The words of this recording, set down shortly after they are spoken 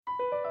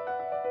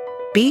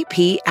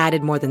BP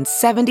added more than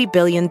 $70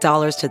 billion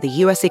to the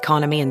U.S.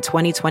 economy in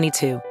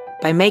 2022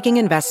 by making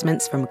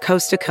investments from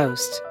coast to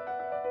coast.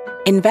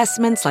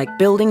 Investments like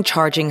building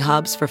charging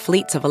hubs for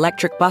fleets of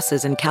electric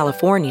buses in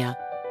California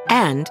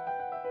and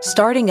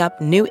starting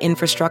up new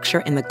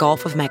infrastructure in the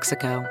Gulf of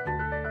Mexico.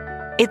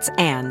 It's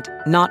and,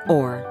 not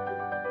or.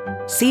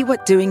 See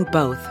what doing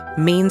both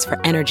means for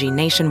energy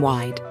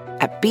nationwide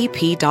at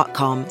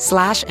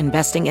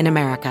bp.com/investing in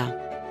America.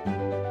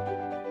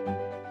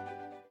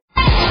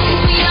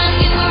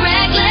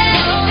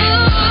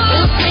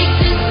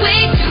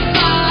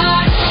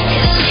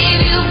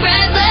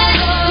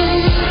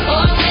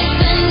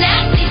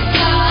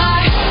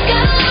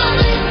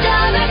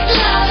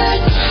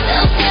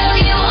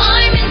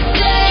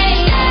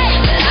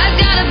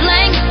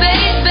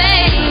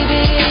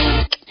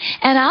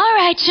 And I'll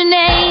write your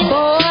name.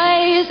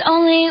 Boys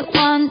only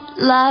want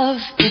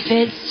love if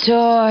it's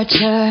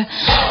torture.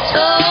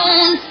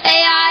 Don't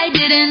say I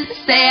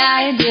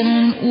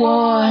didn't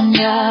warn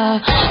ya.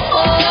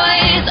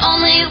 Boys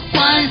only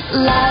want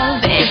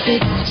love if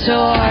it's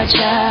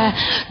torture.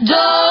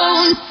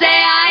 Don't say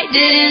I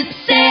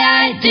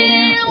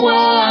didn't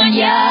warn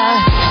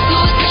ya. So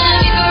it's gonna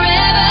be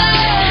forever,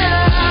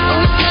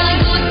 or it's gonna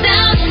go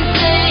down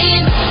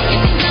insane. You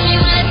can tell me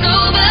when it's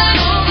over.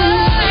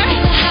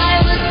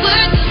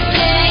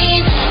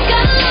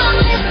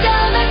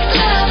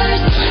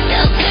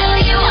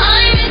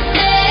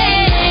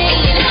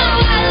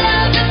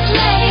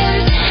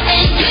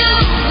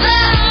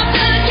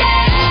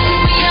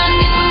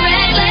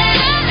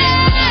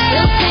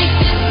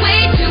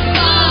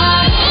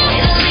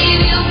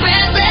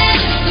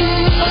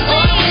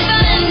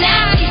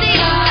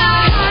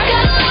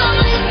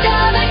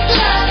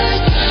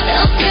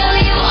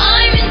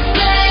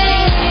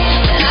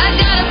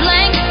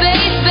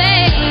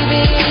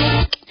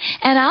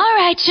 And I'll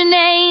write your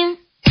name.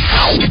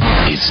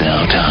 It's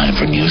now time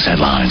for news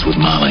headlines with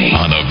Molly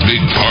on the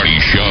Big Party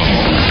Show.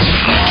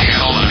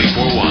 Channel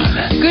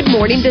 94.1. Good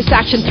morning. This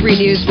Action 3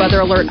 News weather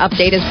alert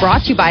update is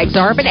brought to you by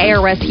Exarban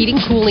ARS Heating,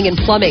 Cooling, and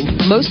Plumbing.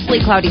 Mostly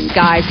cloudy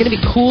skies. Going to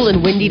be cool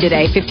and windy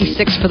today.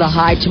 56 for the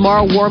high.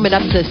 Tomorrow warming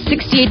up to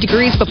 68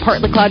 degrees, but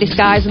partly cloudy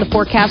skies in the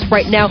forecast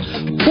right now.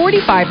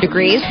 45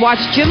 degrees. Watch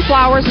Jim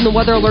Flowers and the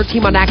Weather Alert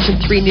team on Action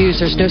 3 News.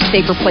 There's no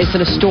safer place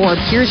in a storm.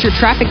 Here's your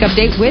traffic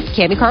update with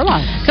Cammie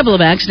Carlisle. A couple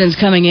of accidents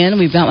coming in.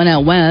 We've got one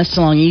out west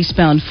along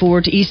eastbound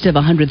 4 to east of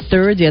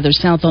 103rd. The other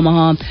south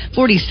Omaha,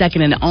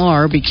 42nd and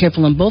R. Be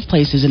careful in both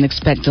places and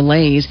expect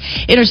delays.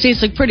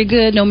 Interstates look pretty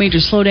good. No major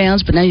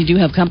slowdowns, but now you do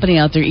have company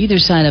out there either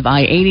side of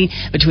I-80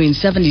 between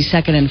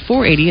 72nd and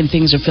 480, and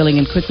things are filling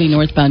in quickly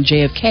northbound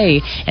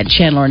JFK at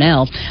Chandler and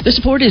L. The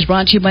support is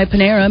brought to you by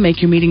Panera.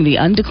 Make your meeting the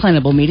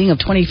undeclinable meeting of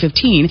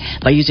 2015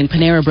 by using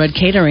Panera Bread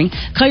Catering.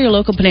 Call your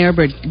local Panera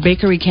Bread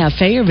Bakery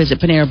Cafe or visit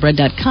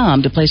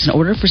PaneraBread.com to place an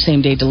order for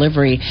same-day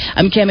delivery.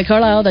 I'm Cammie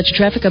Carlisle. That's your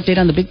traffic update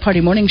on the Big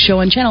Party Morning Show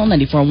on Channel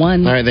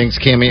 94.1. All right, thanks,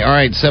 Cammie. All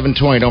right,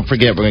 7:20. Don't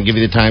forget, we're going to give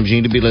you the times you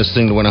need to be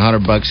listening to win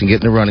 $100 and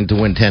get in the running to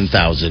win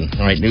 $10,000.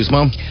 All right, News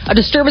Mom. A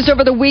disturbance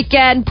over the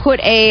weekend put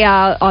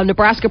a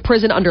Nebraska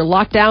prison under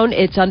lockdown.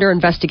 It's under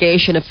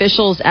investigation.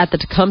 Officials at the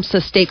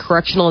Tecumseh State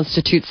Correctional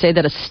Institute say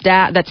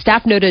that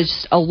staff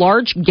noticed a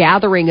large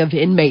gathering of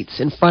inmates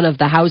in front of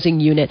the housing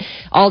unit.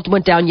 All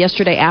went down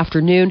yesterday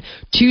afternoon.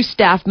 2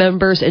 staff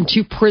members and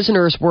 2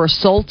 prisoners were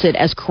assaulted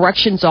as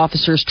corrections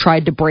officers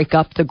tried to break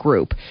up the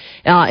group.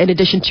 In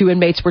addition, 2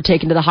 inmates were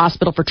taken to the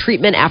hospital for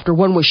treatment after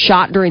one was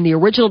shot during the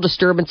original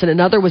disturbance and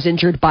another was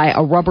injured by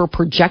a rubber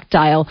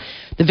projectile.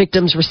 The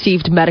victims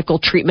received medical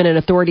treatment, and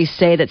authorities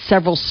say that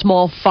several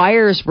small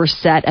fires were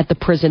set at the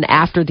prison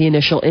after the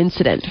initial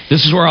incident.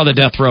 This is where all the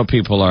death row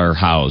people are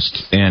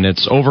housed, and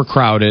it's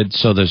overcrowded,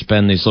 so there's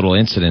been these little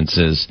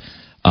incidences.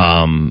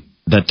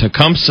 The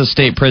Tecumseh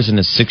State Prison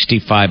is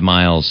 65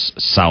 miles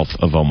south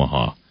of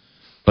Omaha.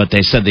 But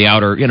they said the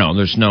outer,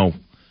 there's no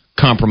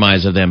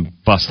compromise of them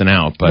busting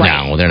out. But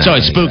no, they're not. So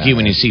it's spooky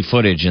when you see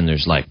footage and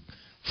there's like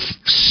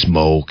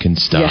smoke and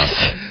stuff.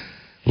 Yes.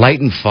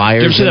 Lighting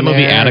fires. Did you ever see that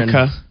movie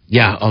Attica?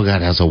 Yeah. Oh,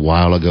 God, that was a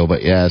while ago.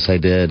 But yes, I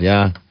did.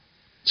 Yeah.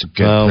 It's a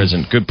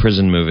good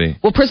prison movie.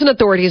 Well, prison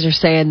authorities are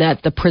saying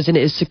that the prison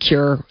is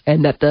secure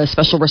and that the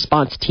special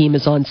response team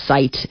is on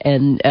site,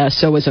 and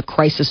so is a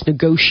crisis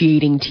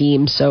negotiating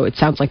team. So it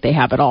sounds like they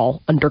have it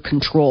all under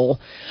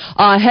control.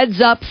 Heads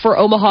up for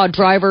Omaha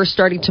drivers.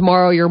 Starting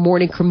tomorrow, your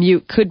morning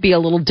commute could be a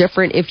little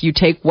different if you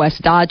take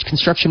West Dodge.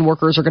 Construction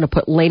workers are going to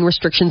put lane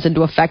restrictions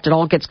into effect. It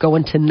all gets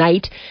going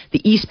tonight.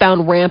 The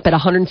eastbound ramp at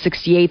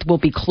 168th will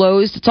be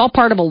closed. It's all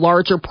part of a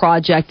larger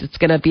project. It's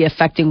going to be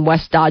affecting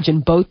West Dodge in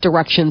both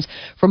directions,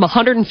 from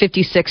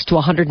 156th to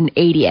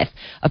 180th.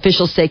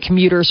 Officials say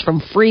commuters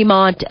from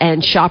Fremont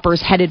and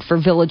shoppers headed for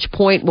Village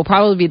Point will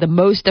probably be the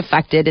most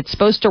affected. It's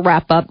supposed to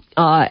wrap up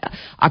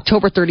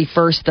October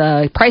 31st.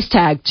 The price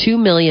tag, $2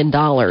 million.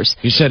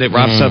 You said it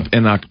wraps up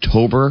in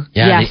October?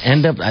 Yeah, yes. they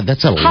end up,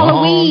 that's a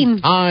Halloween.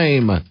 long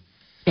time.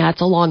 Yeah,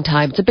 it's a long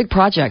time. It's a big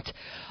project.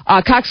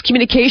 Cox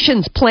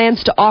Communications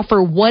plans to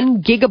offer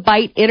 1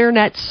 gigabyte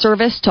internet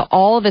service to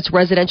all of its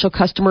residential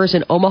customers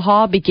in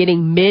Omaha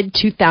beginning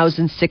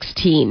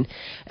mid-2016.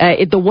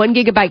 The 1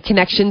 gigabyte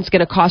connection is going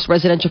to cost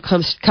residential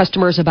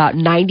customers about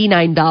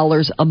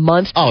 $99 a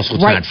month. Oh, so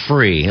it's not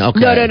free. Okay.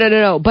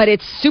 No. But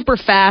it's super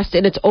fast,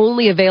 and it's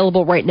only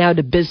available right now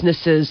to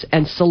businesses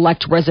and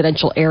select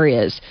residential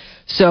areas.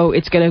 So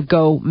it's going to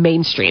go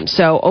mainstream.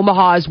 So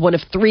Omaha is one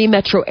of 3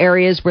 metro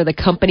areas where the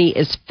company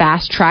is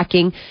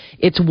fast-tracking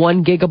its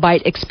 1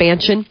 gigabyte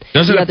expansion.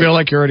 Doesn't it feel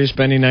like you're already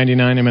spending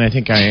 $99? I mean, I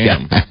think I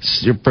am. Yeah,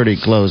 you're pretty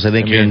close. I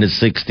think you're in the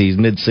 60s,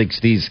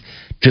 mid-60s,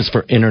 just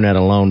for internet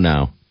alone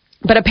now.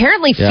 But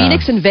apparently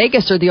Phoenix and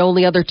Vegas are the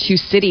only other 2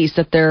 cities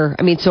that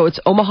so it's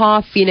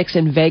Omaha, Phoenix,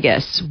 and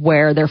Vegas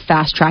where they're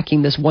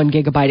fast-tracking this 1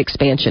 gigabyte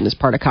expansion as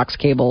part of Cox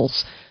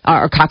Cable's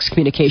or Cox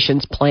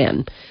Communications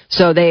plan.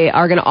 So they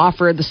are going to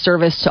offer the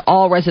service to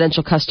all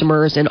residential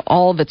customers in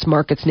all of its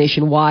markets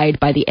nationwide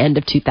by the end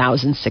of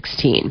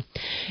 2016.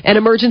 And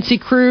emergency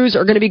crews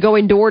are going to be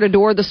going door to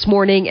door this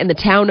morning in the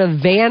town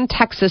of Van,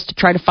 Texas, to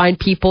try to find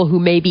people who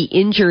may be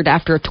injured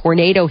after a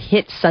tornado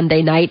hit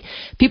Sunday night.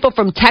 People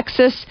from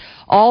Texas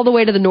all the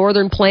way to the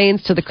northern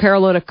plains to the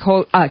Carolina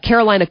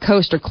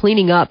coast are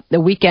cleaning up.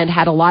 The weekend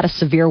had a lot of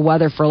severe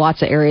weather for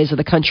lots of areas of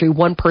the country.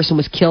 1 person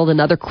was killed,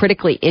 another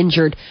critically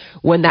injured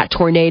when that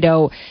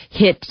tornado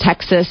hit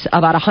Texas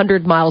about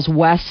 100 miles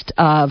west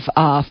of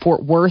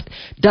Fort Worth.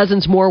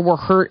 Dozens more were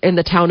hurt in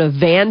the town of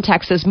Van,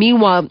 Texas.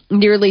 Meanwhile,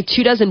 nearly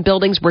 24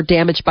 buildings were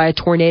damaged by a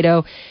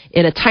tornado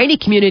in a tiny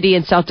community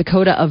in South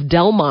Dakota of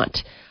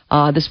Delmont.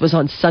 This was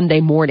on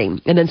Sunday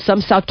morning. And then some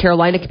South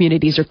Carolina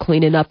communities are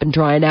cleaning up and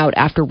drying out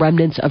after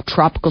remnants of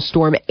Tropical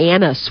Storm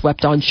Anna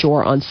swept on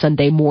shore on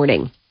Sunday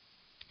morning.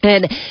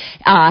 And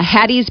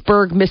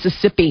Hattiesburg,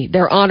 Mississippi,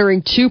 they're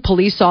honoring 2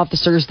 police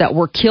officers that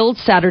were killed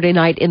Saturday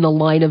night in the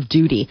line of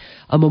duty.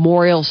 A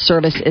memorial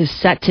service is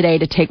set today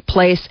to take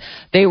place.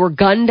 They were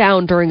gunned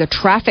down during a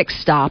traffic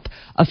stop.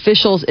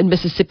 Officials in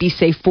Mississippi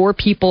say 4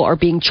 people are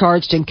being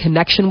charged in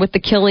connection with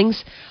the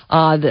killings.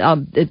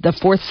 The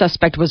 4th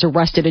suspect was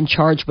arrested and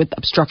charged with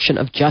obstruction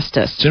of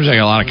justice. Seems like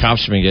a lot of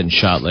cops have been getting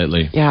shot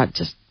lately. Yeah,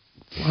 just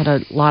a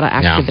lot of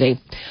activity.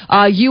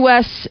 Yeah.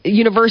 U.S.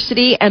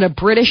 university and a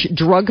British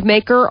drug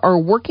maker are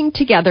working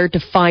together to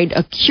find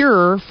a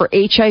cure for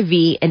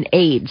HIV and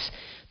AIDS.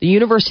 The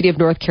University of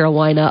North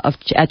Carolina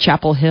at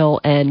Chapel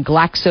Hill and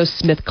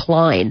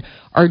GlaxoSmithKline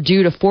are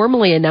due to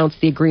formally announce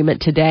the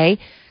agreement today.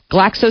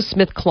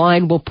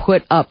 GlaxoSmithKline will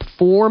put up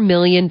 $4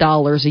 million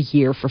a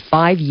year for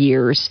 5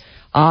 years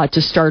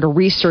to start a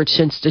research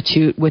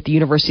institute with the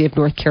University of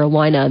North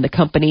Carolina, and the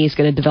company is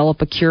going to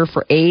develop a cure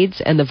for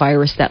AIDS and the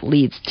virus that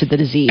leads to the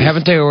disease.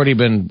 Haven't they already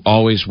been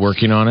always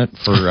working on it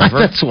forever?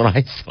 That's what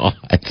I thought.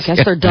 I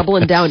guess they're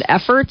doubling down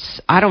efforts.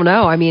 I don't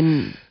know. I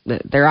mean,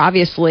 they're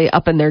obviously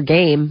up in their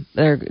game.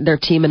 They're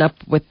teaming up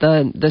with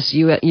this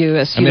U.S.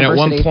 university. I mean, at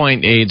one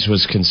point, AIDS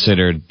was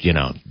considered,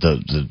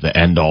 the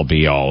end-all,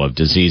 be-all of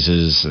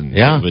diseases, and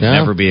it would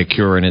never be a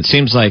cure. And it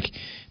seems like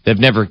they've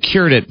never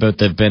cured it, but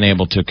they've been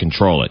able to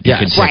control it. You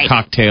can take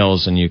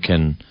cocktails, and you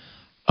can...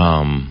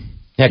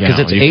 because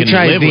it's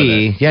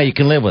HIV. Yeah, you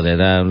can live with it.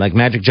 Like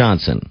Magic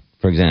Johnson,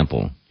 for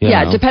example. You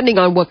know. Depending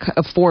on what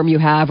form you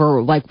have,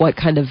 or like what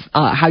kind of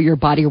how your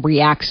body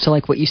reacts to,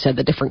 like what you said,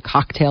 the different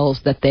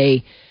cocktails that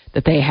they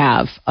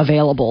have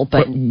available,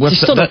 but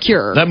it's still no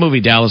cure. That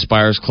movie Dallas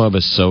Buyers Club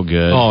is so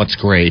good. Oh, it's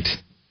great.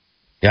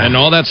 Yeah. And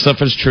all that stuff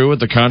is true with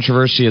the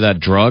controversy of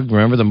that drug.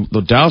 Remember,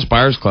 the Dallas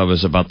Buyers Club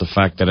is about the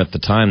fact that at the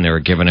time they were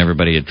giving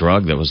everybody a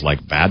drug that was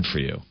like bad for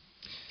you.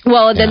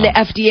 Well, and then the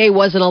FDA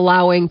wasn't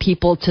allowing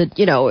people to,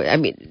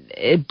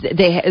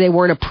 they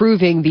weren't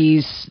approving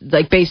these,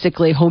 like,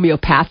 basically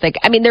homeopathic.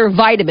 I mean, they're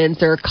vitamins.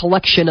 They're a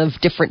collection of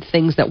different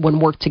things that,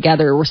 when worked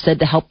together, were said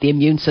to help the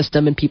immune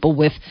system, and people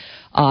with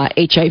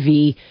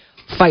HIV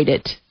fight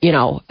it,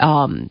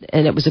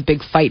 and it was a big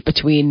fight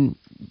between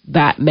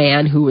that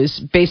man who was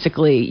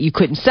basically, you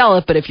couldn't sell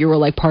it, but if you were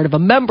like part of a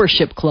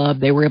membership club,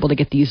 they were able to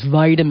get these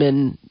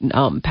vitamin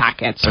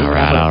packets. All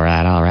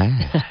right.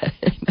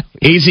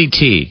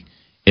 AZT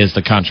is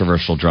the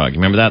controversial drug. You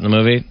remember that in the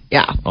movie?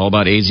 Yeah. All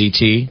about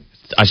AZT.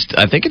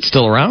 I think it's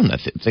still around. I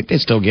think they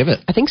still give it.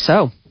 I think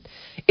so.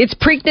 It's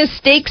Preakness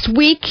Stakes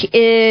Week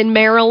in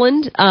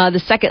Maryland.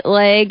 The second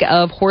leg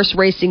of horse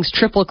racing's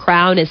Triple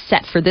Crown is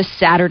set for this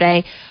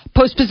Saturday.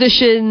 Post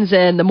positions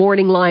and the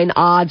morning line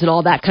odds and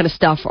all that kind of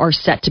stuff are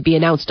set to be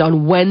announced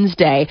on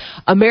Wednesday.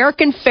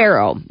 American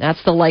Pharoah,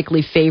 that's the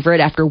likely favorite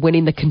after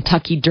winning the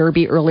Kentucky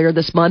Derby earlier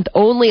this month.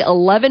 Only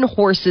 11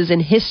 horses in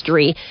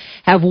history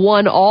have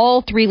won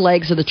all 3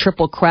 legs of the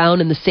Triple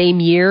Crown in the same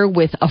year,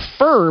 with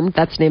Affirmed,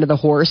 that's the name of the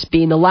horse,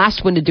 being the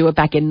last one to do it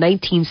back in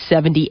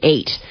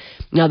 1978.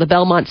 Now, the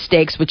Belmont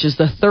Stakes, which is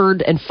the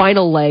third and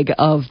final leg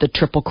of the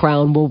Triple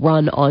Crown, will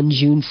run on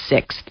June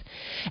 6th.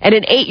 And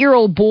an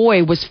 8-year-old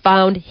boy was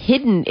found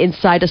hidden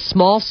inside a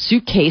small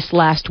suitcase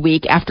last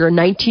week after a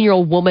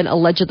 19-year-old woman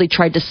allegedly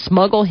tried to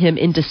smuggle him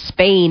into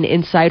Spain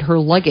inside her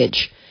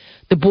luggage.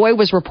 The boy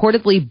was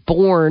reportedly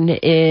born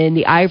in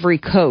the Ivory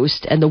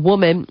Coast, and the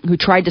woman who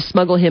tried to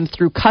smuggle him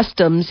through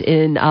customs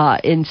in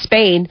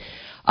Spain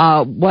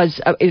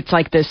it's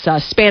like this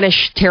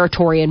Spanish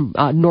territory in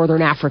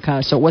northern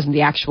Africa, so it wasn't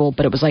the actual,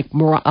 but it was like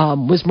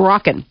was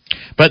Moroccan.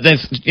 But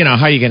that's,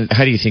 how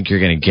do you think you're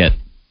going to get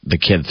the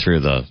kid through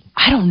the?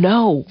 I don't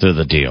know. Through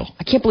the deal.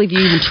 I can't believe you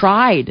even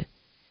tried.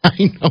 I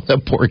know,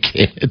 that poor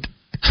kid.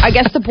 I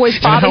guess the boy's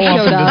father and how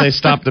showed often up. do they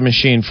stop the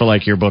machine for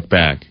like your book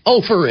bag?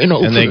 Oh,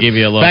 and they give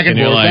you a look, and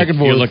you're forth, like, back and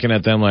forth. you're looking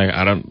at them like,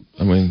 I'm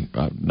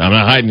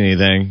not hiding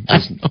anything.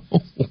 Just,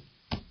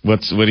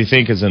 what do you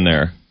think is in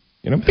there?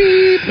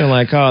 Beep. They're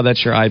like, oh,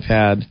 that's your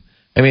iPad.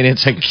 I mean,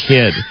 it's a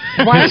kid.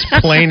 It's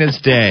plain as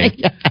day.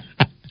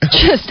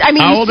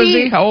 How old is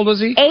he? How old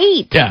was he?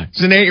 8. Yeah,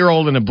 he's an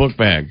 8-year-old in a book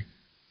bag.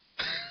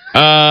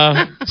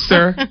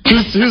 Sir,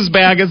 whose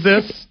bag is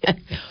this?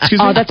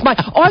 Excuse me? That's mine.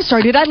 Oh, I'm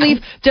sorry. Did I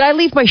leave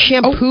my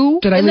shampoo?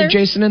 Did I leave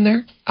Jason in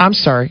there? I'm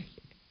sorry.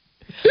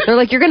 They're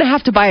like, you're going to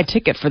have to buy a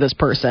ticket for this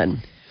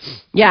person.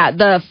 Yeah,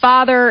 the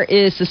father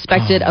is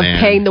suspected of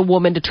paying the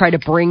woman to try to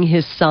bring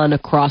his son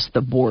across the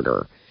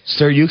border.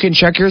 Sir, you can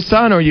check your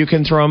son or you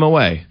can throw him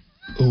away.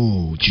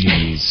 Ooh,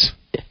 jeez.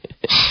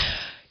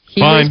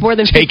 He weighs more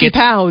than 50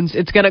 pounds.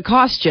 It's going to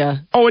cost you.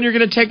 Oh, and you're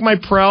going to take my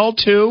Prel,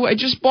 too? I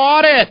just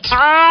bought it.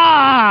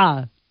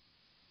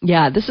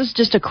 Yeah, this is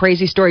just a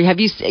crazy story.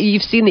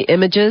 You've seen the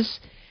images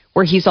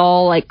where he's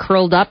all like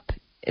curled up?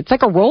 It's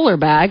like a roller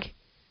bag,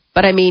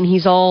 but I mean,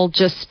 he's all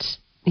curled up.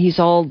 He's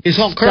all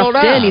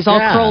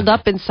curled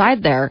up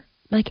inside there.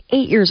 Like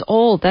 8 years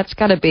old. That's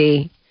got to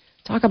be,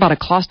 talk about a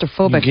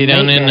claustrophobic. You get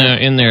down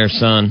in there,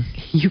 son.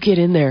 You get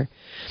in there.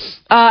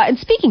 And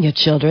speaking of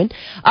children,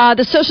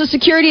 the Social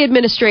Security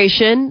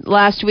Administration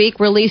last week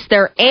released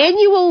their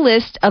annual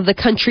list of the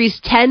country's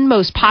 10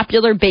 most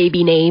popular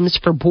baby names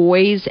for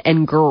boys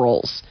and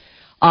girls.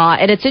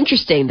 And it's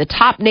interesting. The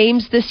top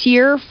names this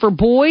year for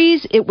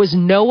boys, it was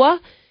Noah,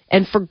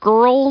 and for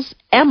girls,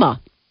 Emma.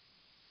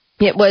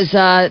 It was,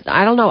 I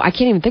don't know, I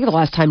can't even think of the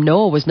last time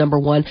Noah was number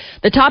 1.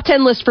 The top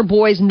 10 list for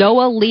boys,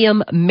 Noah,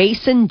 Liam,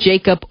 Mason,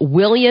 Jacob,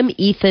 William,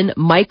 Ethan,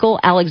 Michael,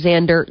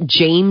 Alexander,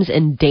 James,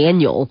 and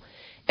Daniel.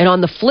 And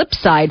on the flip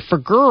side, for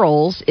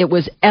girls, it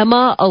was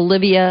Emma,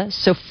 Olivia,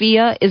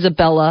 Sophia,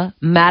 Isabella,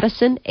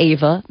 Madison,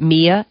 Ava,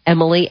 Mia,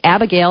 Emily,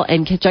 Abigail,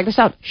 and check this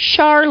out,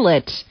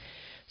 Charlotte.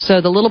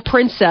 So the little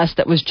princess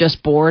that was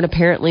just born,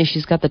 apparently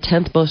she's got the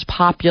 10th most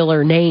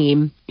popular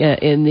name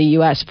in the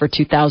U.S. for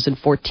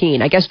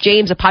 2014. I guess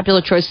James, a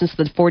popular choice since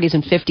the 40s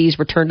and 50s,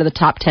 returned to the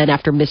top 10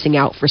 after missing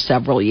out for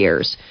several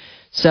years.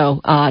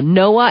 So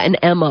Noah and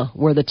Emma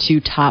were the 2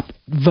 top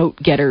vote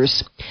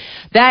getters.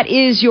 That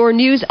is your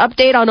news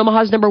update on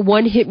Omaha's number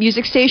 1 hit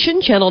music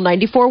station, Channel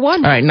 94.1.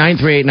 All right,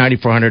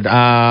 938-9400.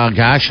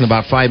 Gosh, in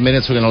about 5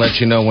 minutes, we're going to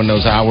let you know when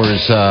those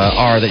hours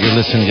are that you're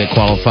listening to get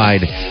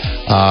qualified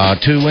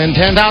to win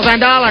 $10,000.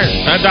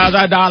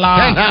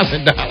 $10,000.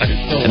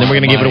 And then we're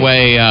going to give it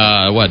away,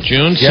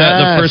 June? Yes.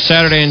 The first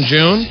Saturday in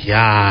June?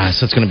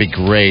 Yes, it's going to be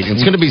great.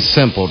 It's going to be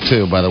simple,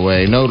 too, by the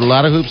way. No, a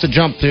lot of hoops to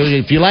jump through.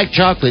 If you like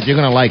chocolate, you're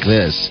going to like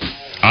this.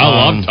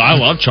 I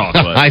love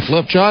chocolate. I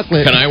love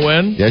chocolate. Can I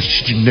win? Yes,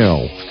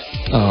 no.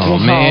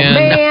 Oh,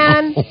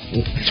 man.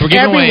 So we're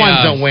giving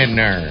Everyone's away, a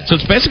winner. So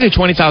it's basically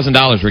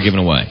 $20,000 we're giving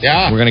away.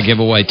 Yeah. We're going to give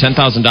away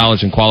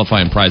 $10,000 in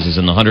qualifying prizes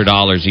and the $100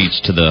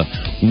 each to the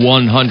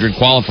 100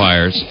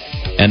 qualifiers.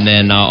 And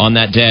then on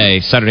that day,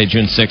 Saturday,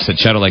 June 6th at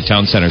Shadow Lake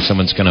Town Center,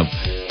 someone's going to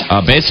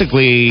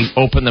basically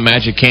open the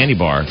Magic Candy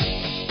Bar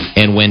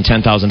and win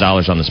 $10,000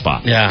 on the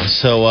spot. Yeah,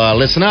 so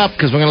listen up,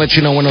 because we're going to let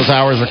you know when those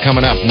hours are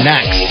coming up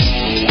next.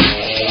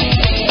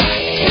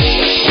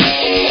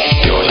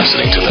 You're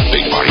listening to The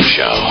Big Party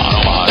Show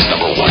on Omaha's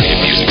number 1 hit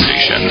music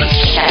station.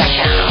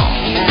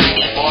 Channel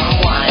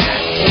 94.1.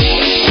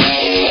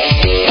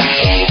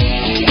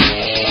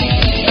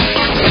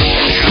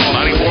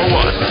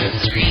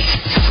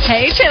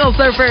 Hey, Channel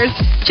Surfers!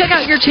 Check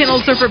out your Channel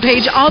Surfer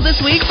page all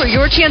this week for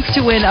your chance to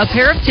win a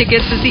pair of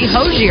tickets to see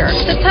Hozier,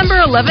 September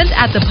 11th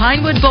at the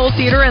Pinewood Bowl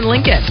Theater in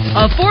Lincoln.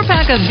 A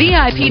 4-pack of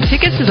VIP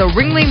tickets to the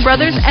Ringling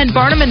Brothers and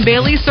Barnum &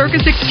 Bailey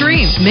Circus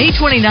Extreme, May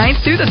 29th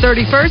through the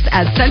 31st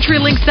at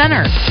CenturyLink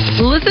Center.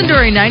 Listen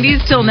during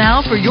 90s till now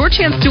for your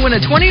chance to win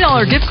a $20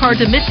 gift card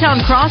to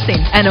Midtown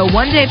Crossing and a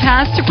 1-day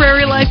pass to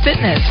Prairie Life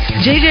Fitness.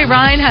 JJ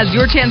Ryan has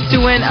your chance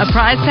to win a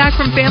prize pack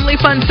from Family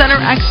Fun Center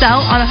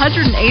XL on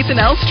 108th and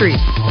L Street.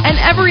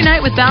 And every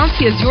night with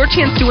Bouncy is your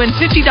chance to win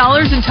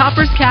 $50 in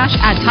Toppers cash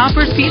at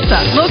Toppers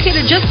Pizza,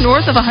 located just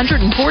north of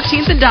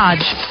 114th and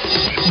Dodge.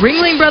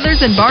 Ringling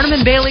Brothers and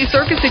Barnum & Bailey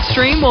Circus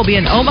Extreme will be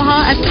in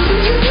Omaha at...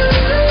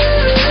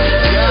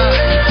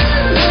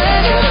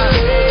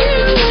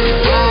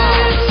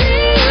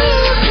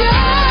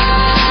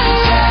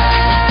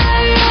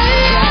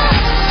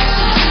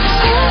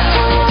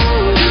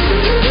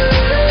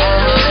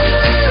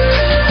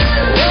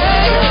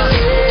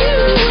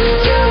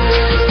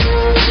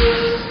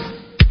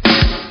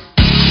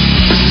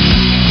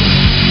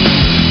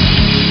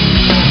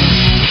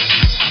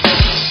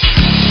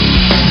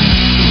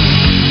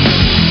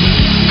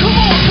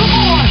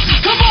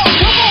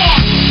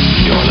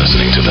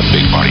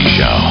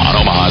 Show on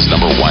Omaha's #1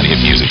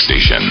 hit music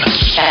station.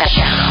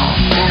 Channel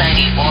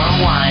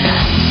 94.1.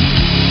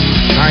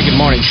 All right, good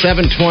morning.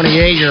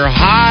 728. Your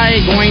high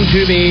going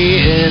to be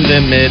in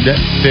the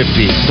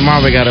mid-50s.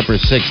 Tomorrow we got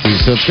upper 60s,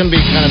 so it's going to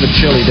be kind of a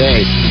chilly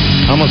day.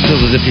 Almost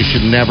feels as if you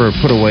should never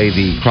put away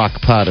the crock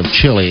pot of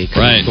chili.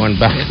 Right. It's going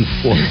back and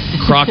forth.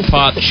 Crock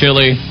pot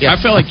chili. Yeah.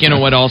 I feel like, you know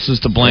what else is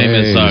to blame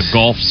is Jeez.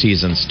 golf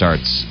season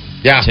starts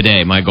Yeah.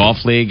 today. My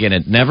golf league, and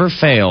it never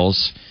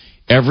fails.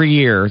 Every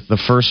year, the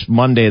first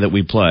Monday that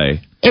we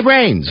play, It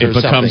rains. it or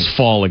becomes something.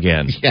 fall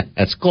again. Yeah,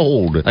 it's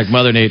cold. Like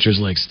Mother Nature's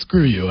like,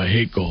 screw you, I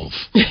hate golf.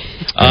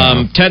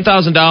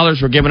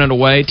 $10,000, we're giving it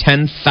away.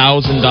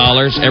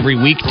 $10,000 every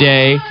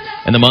weekday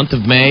in the month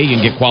of May. You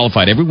can get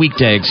qualified every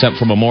weekday except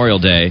for Memorial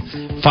Day.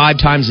 5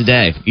 times a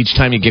day. Each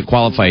time you get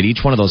qualified,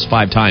 each one of those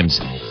 5 times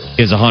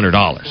is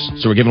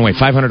 $100. So we're giving away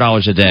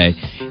 $500 a day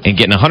and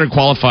getting 100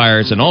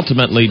 qualifiers. And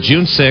ultimately,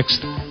 June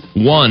 6th,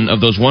 one of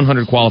those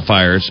 100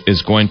 qualifiers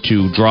is going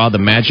to draw the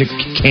magic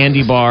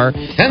candy bar at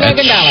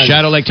 $10,000.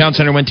 Shadow Lake Town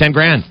Center and win 10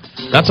 grand.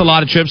 That's a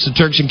lot of trips to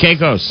Turks and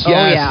Caicos.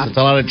 Yes, yeah. it's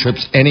a lot of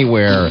trips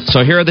anywhere.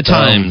 So here are the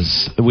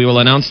times. We will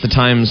announce the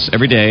times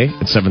every day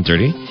at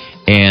 7:30.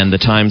 And the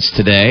times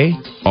today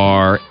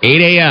are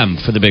 8 a.m.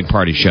 for the big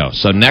party show.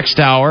 So next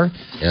hour,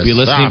 Yes, be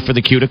listening sir. for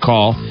the cue to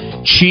call.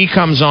 Chi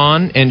comes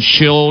on, and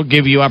she'll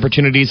give you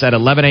opportunities at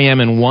 11 a.m.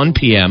 and 1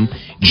 p.m.,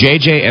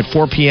 JJ at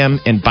 4 p.m.,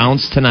 and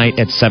Bounce tonight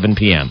at 7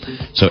 p.m.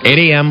 So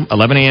 8 a.m.,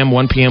 11 a.m.,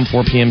 1 p.m.,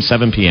 4 p.m.,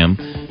 7 p.m.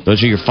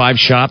 Those are your 5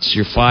 shots,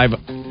 your 5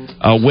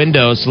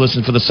 windows to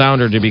listen for the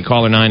sounder to be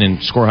caller 9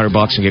 and score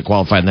 $100 and get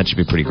qualified, and that should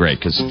be pretty great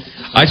because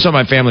I saw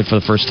my family for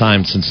the first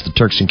time since the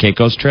Turks and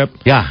Caicos trip.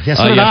 Yeah, yes,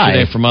 so did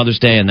yesterday I. for Mother's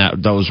Day, and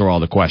those were all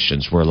the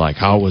questions. We're like,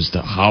 how was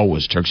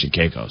Turks and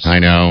Caicos? I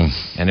know.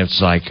 And it's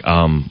like,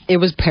 It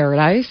was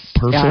paradise.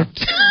 perfect.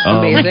 Yeah.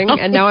 Amazing.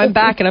 And now I'm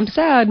back and I'm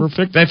sad.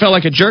 Perfect. I felt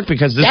like a jerk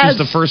because this was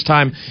the first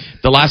time.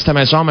 The last time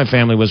I saw my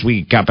family was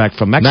we got back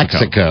from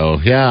Mexico.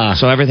 Yeah.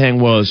 So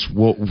everything was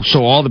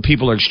so all the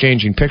people are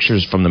exchanging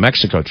pictures from the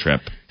Mexico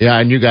trip, Yeah,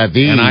 and you got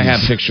these. and I have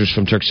pictures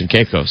from Turks and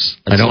Caicos.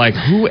 I It's don't- like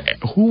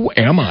who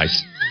am I?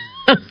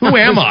 Who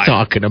am I?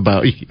 Talking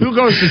about you. Who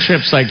goes to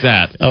trips like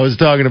that? I was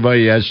talking about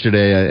you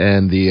yesterday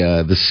and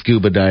the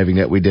scuba diving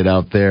that we did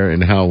out there,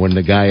 and how when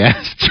the guy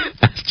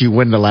asked you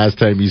when the last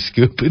time you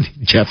scuba,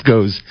 Jeff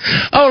goes,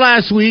 "Oh,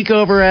 last week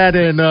over at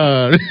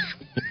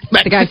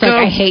The guy's like,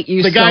 I hate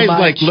you The so guy's much.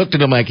 like looked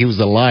at him like he was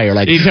a liar.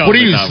 Like, He what are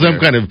totally you, thought we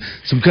were-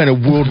 some kind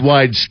of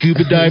worldwide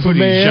scuba diver What are you,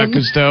 man? Jacques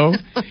Cousteau?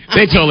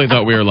 They totally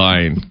thought we were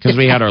lying because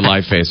we had our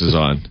live faces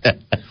on.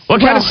 Well,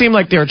 it kind of seemed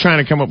like they were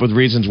trying to come up with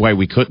reasons why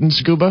we couldn't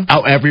scuba.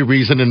 Oh, every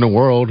reason in the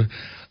world.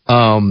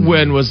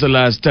 When was the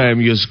last time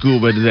you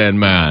scuba then,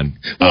 man?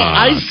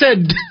 I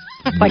said.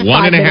 Like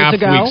 1.5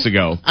 5 weeks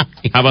ago.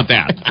 How about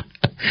that?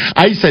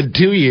 I said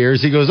 2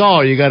 years. He goes,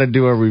 "Oh, you got to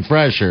do a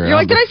refresher." You're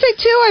like, did I say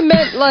 2? I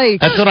meant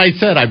like... That's what I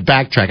said. I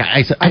backtrack.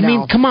 I said, I mean,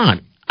 know. come on.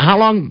 How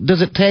long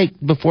does it take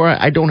before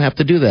I don't have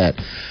to do that?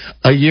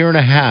 1.5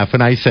 years.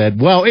 And I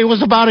said, well, it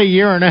was about 1.5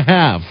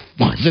 years,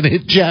 wasn't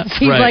it, Jeff?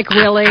 He's Right. like,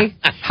 really?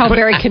 How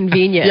very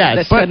convenient Yes,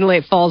 that but- suddenly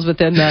it falls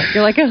within that.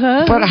 You're like,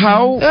 uh-huh. But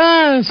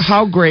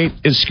how great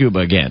is scuba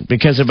again?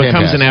 Because it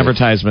becomes an Fantastic.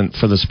 advertisement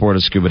for the sport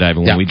of scuba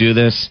diving. When Yeah. we do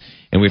this,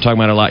 and we were talking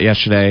about it a lot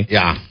yesterday.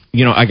 Yeah.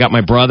 You know, I got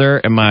my brother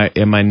and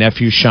my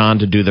nephew Sean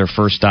to do their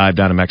first dive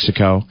down in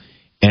Mexico,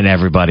 and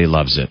everybody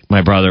loves it.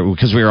 My brother,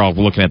 because we were all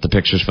looking at the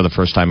pictures for the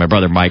first time. My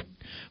brother Mike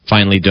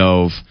finally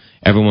dove.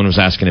 Everyone was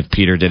asking if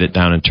Peter did it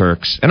down in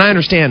Turks, and I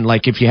understand.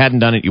 Like, if you hadn't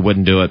done it, you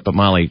wouldn't do it. But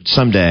Molly,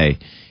 someday,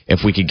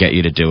 if we could get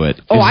you to do it,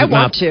 Oh, is I it not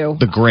want to.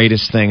 The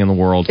greatest thing in the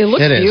world. It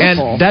looks It is.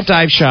 beautiful. And that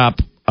dive shop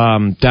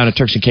down at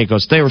Turks and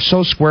Caicos, they were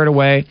so squared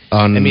away.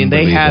 I mean,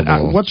 they had.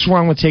 Unbelievable. What's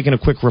wrong with taking a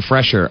quick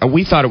refresher?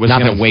 We thought it was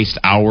going Nothing. to waste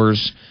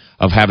hours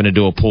of having to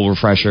do a pool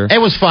refresher. It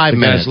was 5 The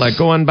minutes. guy's like,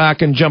 go on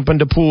back and jump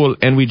into pool.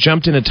 And we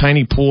jumped in a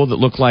tiny pool that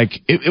looked like,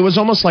 it was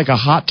almost like a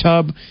hot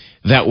tub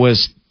that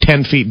was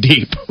 10 feet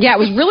deep. Yeah, it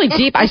was really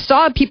deep. I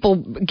saw people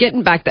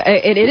getting back there.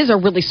 It is a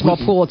really small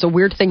pool. It's a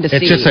weird thing to see.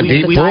 It's just a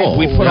deep The dive pool.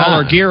 We put Yeah. all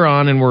our gear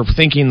on, and we're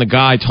thinking the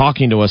guy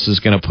talking to us is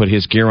going to put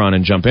his gear on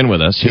and jump in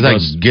with us. He He's like,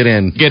 goes, get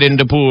in. get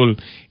into pool.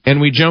 And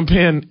we jump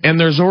in, and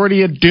there's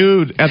already a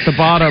dude at the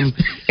bottom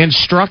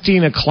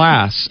instructing a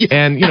class.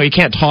 And, you know, he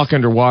can't talk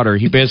underwater.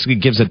 He basically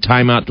gives a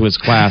timeout to his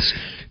class,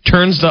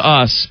 turns to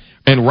us,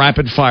 and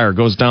rapid fire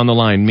goes down the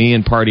line. Me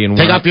and Party and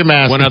Take one, off your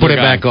mask one and other put it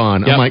guy. back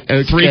on. Yep. I'm like,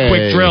 3 okay.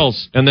 quick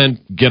drills, and then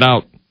get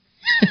out.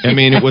 I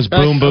mean, it was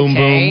boom, boom,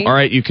 Okay. boom. All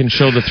right, you can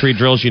show the 3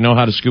 drills. You know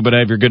how to scuba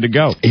dive. You're good to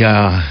go.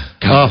 Yeah.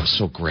 God, it was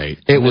so great.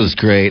 It was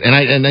great,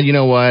 and then you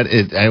know what?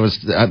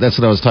 That's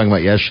what I was talking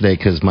about yesterday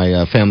because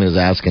my family was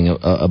asking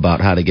about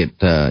how to get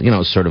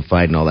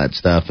certified and all that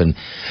stuff, and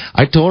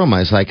I told them I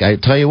was like, I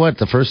tell you what,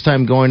 the first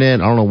time going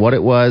in, I don't know what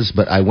it was,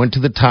 but I went to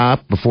the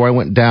top before I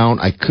went down.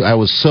 I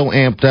was so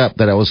amped up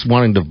that I was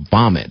wanting to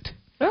vomit.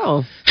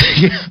 Oh.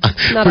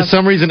 Yeah. For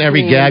some reason,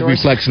 every clean gag endorsement.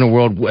 reflex in the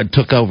world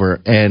took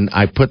over, and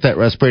I put that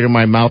respirator in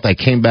my mouth. I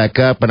came back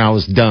up, and I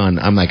was done.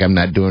 I'm like, I'm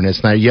not doing this.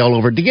 And I yelled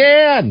over it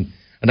again.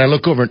 And I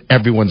look over and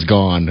everyone's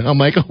gone. I'm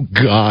like, oh,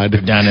 God.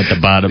 Down at the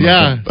bottom.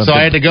 Yeah, so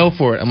I had to go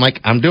for it. I'm like,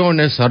 I'm doing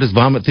this. I'll just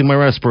vomit through my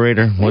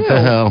respirator. What the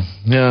hell?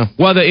 Yeah.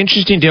 Well, the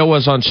interesting deal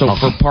was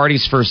for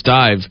Party's first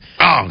dive,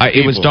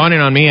 it was dawning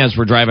on me as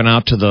we're driving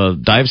out to the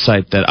dive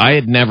site that I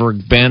had never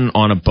been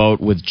on a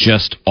boat with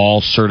just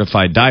all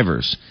certified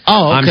divers.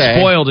 Oh, okay. I'm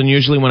spoiled, and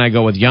usually when I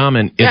go with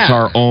Yaman, it's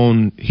our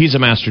own. He's a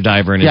master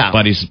diver, and his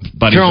buddies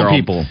your are own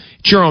people.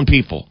 It's your own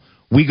people.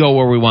 We go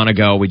where we want to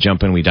go. We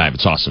jump in, we dive.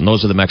 It's awesome.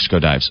 Those are the Mexico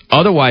dives.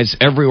 Otherwise,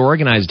 every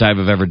organized dive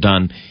I've ever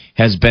done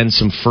has been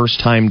some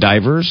first-time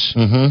divers.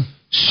 Mm-hmm.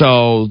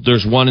 So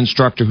there's one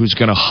instructor who's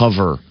going to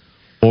hover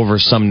over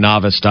some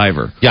novice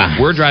diver. Yeah.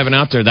 We're driving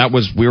out there.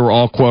 We were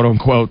all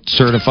quote-unquote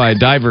certified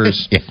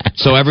divers. Yeah.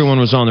 So everyone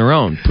was on their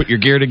own. Put your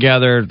gear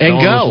together. And no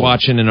one was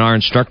watching, and our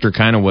instructor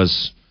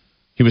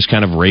he was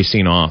kind of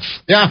racing off.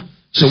 Yeah.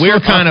 So we were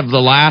kind of the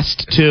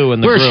last two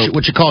in the group.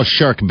 What you call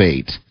shark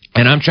bait.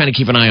 And I'm trying to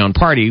keep an eye on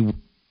Party,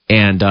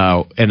 and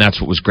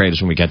that's what was great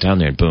is when we got down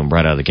there, and boom,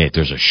 right out of the gate,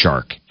 there's a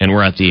shark. And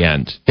we're at the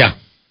end. Yeah.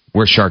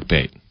 We're shark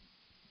bait.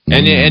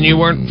 And you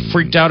weren't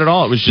freaked out at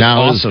all. It was just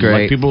awesome. It was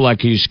great. Like, people are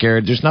you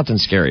scared? There's nothing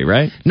scary,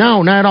 right?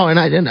 No, not at all.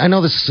 And I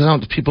know this.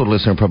 People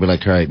listening are probably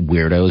like, all right,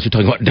 weirdos. You're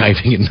talking about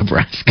diving in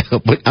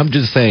Nebraska. But I'm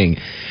just saying,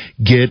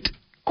 get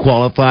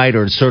qualified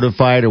or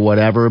certified or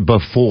whatever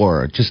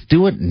before. Just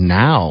do it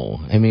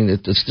now. I mean,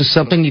 it's just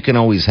something you can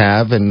always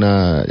have. And,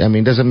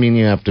 it doesn't mean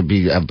you have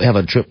to have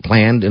a trip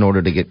planned in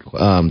order to get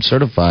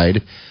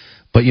certified.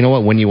 But you know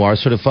what? When you are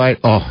certified,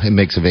 it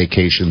makes a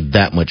vacation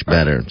that much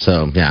better.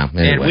 So, yeah.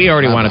 Anyway, and we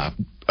already want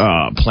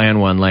to plan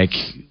one. Like,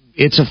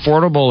 it's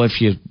affordable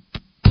if you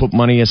put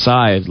money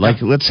aside.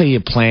 Like, let's say you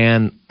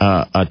plan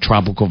a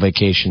tropical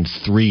vacation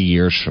 3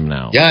 years from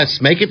now. Yes,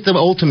 make it the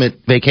ultimate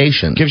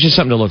vacation. Gives you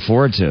something to look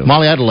forward to.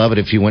 Molly, I'd love it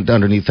if you went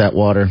underneath that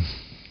water.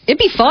 It'd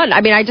be fun.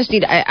 I mean, I just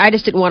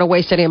didn't want to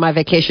waste any of my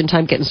vacation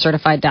time getting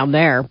certified down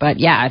there. But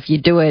yeah, if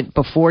you do it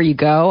before you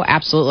go,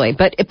 absolutely.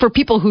 But for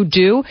people who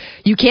do,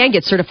 you can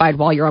get certified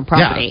while you're on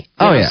property.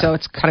 Yeah. So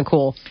it's kind of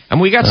cool. And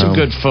we got some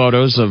good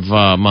photos of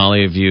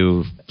Molly of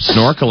you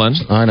snorkeling.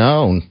 I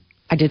know.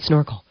 I did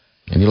snorkel.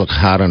 And you look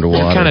hot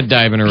underwater. You're kind of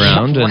diving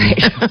around. Right.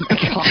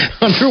 And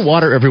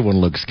underwater, everyone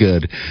looks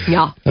good.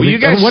 Yeah. Well, you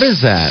guys what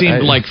is that?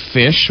 Seemed like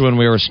fish when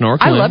we were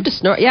snorkeling. I love to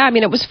snorkel. Yeah, I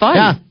mean, it was fun.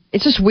 Yeah.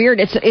 It's just weird.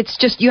 It's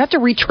just, you have to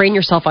retrain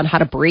yourself on how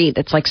to breathe.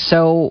 It's like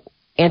so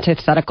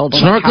antithetical to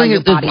snorkeling. How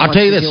your body I'll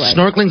tell you this: do it.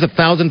 snorkeling's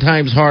 1,000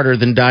 times harder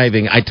than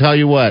diving. I tell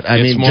you what.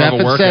 It's more Jeff of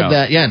a had said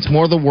that. Yeah, it's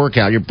more of the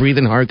workout. You're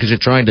breathing hard because you're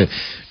trying to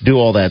do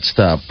all that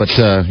stuff. But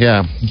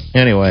yeah.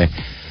 Anyway.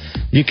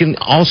 You can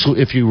also,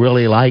 if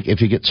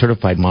you get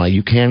certified, Molly,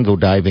 you can go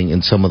diving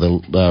in some of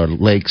the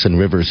lakes and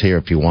rivers here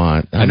if you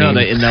want. I know,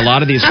 and a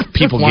lot of these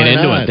people get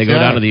into it. They go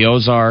down to the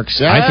Ozarks.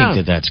 Yeah. I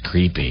think that's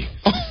creepy.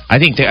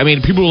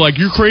 People are like,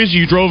 you're crazy.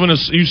 You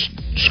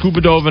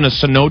scuba dove in a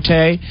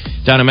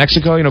cenote down in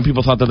Mexico.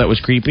 People thought that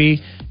was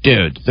creepy.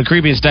 Dude, the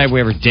creepiest dive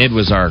we ever did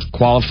was our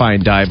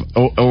qualifying dive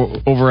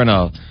over in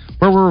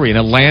where were we? In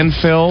a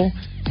landfill.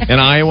 In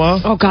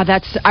Iowa? Oh, God,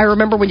 I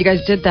remember when you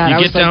guys did that.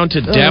 You get down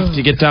to depth,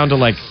 you get down to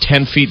like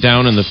 10 feet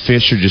down, and the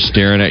fish are just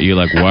staring at you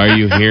like, why are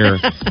you here?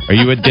 Are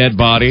you a dead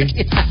body?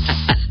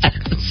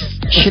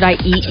 Should I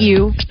eat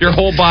you? Your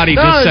whole body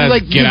just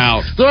says, get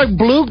out. They're like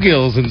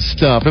bluegills and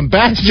stuff, and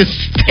Bass just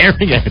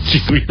staring at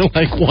you. You're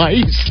like, why are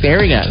you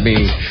staring at me?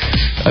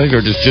 I think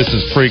they're just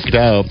as freaked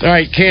out. All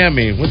right,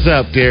 Cammie, what's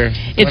up, dear?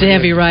 It's a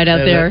heavy ride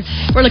out there.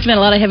 We're looking at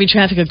a lot of heavy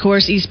traffic, of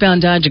course.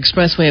 Eastbound Dodge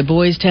Expressway at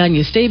Boys Town.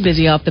 You stay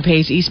busy off the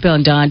pace.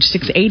 Eastbound Dodge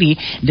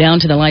 680 down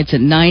to the lights at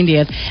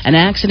 90th. An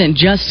accident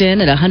just in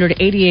at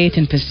 188th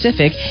and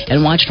Pacific.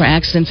 And watch for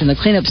accidents in the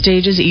cleanup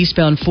stages.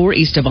 Eastbound 4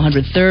 east of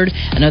 103rd.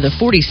 Another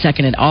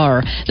 42nd at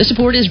R. The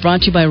support is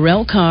brought to you by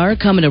Railcar.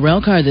 Come into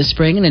Railcar this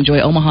spring and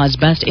enjoy Omaha's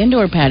best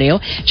indoor patio.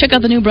 Check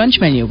out the new brunch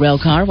menu.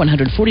 Railcar,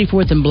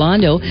 144th and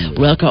Blondo.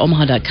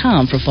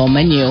 RailcarOmaha.com for full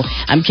menu.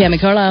 I'm Cammie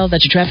Carlisle.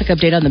 That's your traffic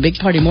update on the Big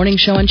Party Morning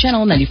Show on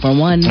Channel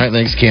 94.1. All right,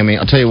 thanks, Cammie.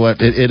 I'll tell you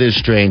what, it is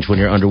strange when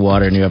you're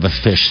underwater and you have a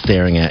fish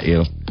staring at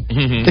you.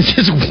 Mm-hmm. It's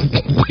just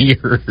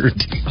weird.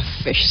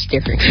 A fish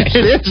staring at you.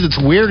 It is. It's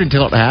weird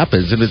until it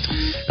happens. And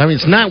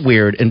it's not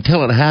weird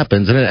until it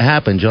happens. And it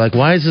happens. You're like,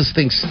 why is this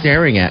thing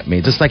staring at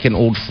me? Just like an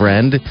old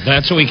friend.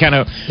 That's what we kind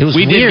of...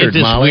 We did get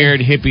this Molly. Weird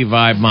hippie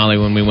vibe, Molly,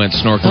 when we went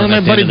snorkeling.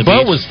 My buddy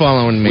Bo was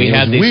following me. We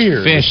had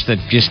these fish that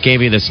just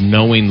gave you this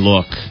knowing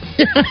look.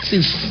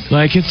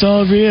 Like, it's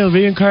all real.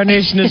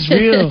 Reincarnation is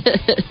real.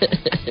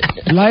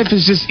 Life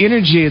is just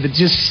energy that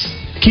just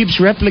keeps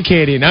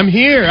replicating. I'm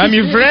here. I'm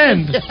your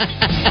friend.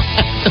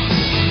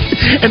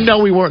 And no,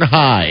 we weren't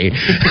high.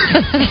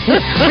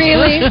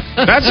 Really?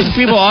 That's what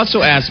people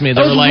also asked me.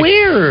 They were like,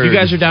 weird. You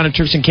guys are down at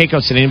Turks and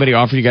Caicos. Did anybody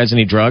offer you guys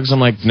any drugs? I'm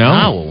like,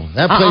 no.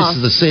 That place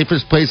is the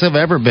safest place I've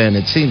ever been.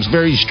 It seems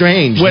very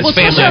strange. Well, it's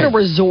family. At a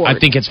resort. I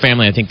think it's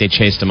family. I think they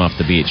chased him off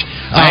the beach.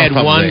 I had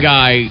one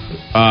guy,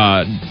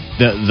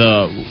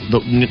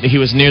 he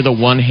was near the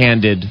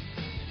one-handed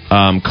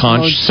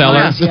conch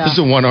seller. There's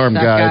a one-armed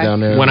guy down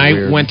there. When I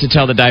Weird. went to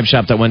tell the dive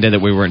shop that one day that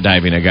we weren't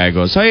diving, a guy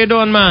goes, "How you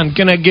doing, man?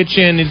 Can I get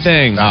you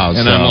anything?"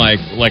 And I'm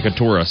like a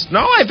tourist.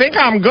 No, I think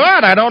I'm good.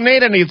 I don't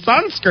need any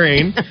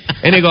sunscreen.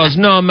 And he goes,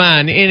 "No,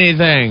 man,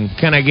 anything.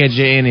 Can I get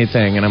you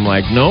anything?" And I'm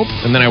like, "Nope."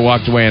 And then I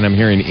walked away, and I'm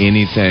hearing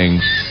anything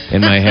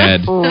in my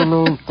head.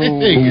 And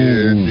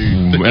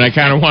I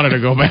kind of wanted to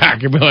go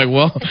back and be like,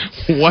 "Well,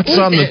 what's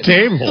on the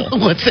table?"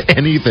 What's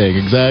anything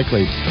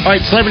exactly? All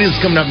right, celebrities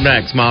coming up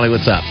next. Molly,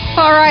 what's up?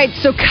 All right,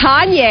 so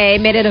Kanye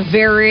made it a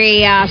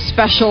very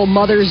special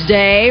Mother's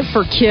Day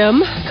for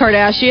Kim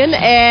Kardashian,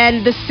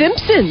 and The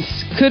Simpsons.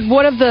 Could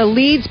one of the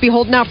leads be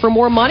holding out for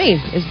more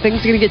money? Is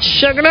things going to get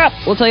sugared up?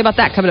 We'll tell you about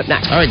that coming up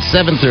next. All right,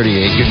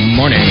 7:38. Good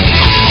morning.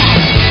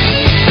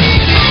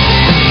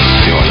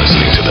 You're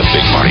listening to The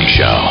Big Party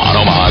Show on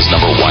Omaha's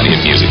 #1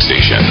 hit music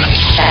station.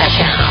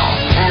 Channel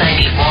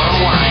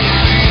 94.1.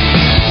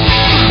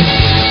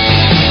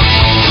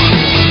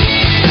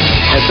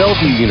 At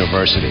Bellevue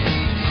University,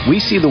 we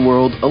see the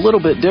world a little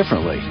bit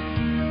differently.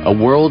 A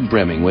world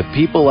brimming with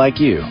people like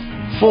you.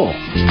 Full.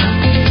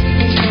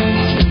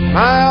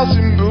 My house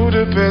in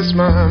Budapest,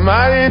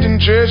 my hidden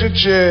treasure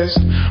chest,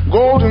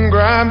 golden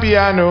grand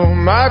piano,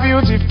 my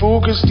beautiful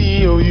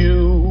Castillo.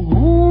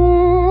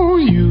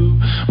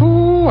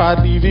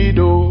 I'd leave it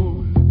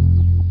all.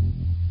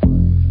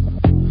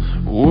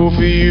 Oh,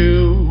 for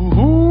you,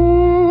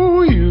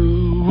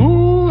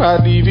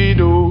 I'd leave it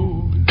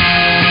all.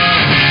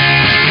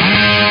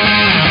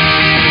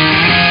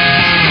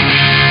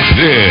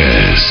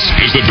 This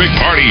is The Big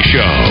Party Show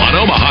on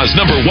Omaha's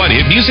 #1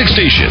 hit music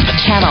station.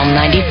 Channel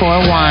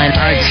 94.1. All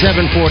right,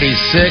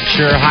 7:46.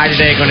 Your high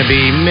today going to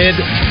be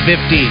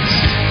mid-50s.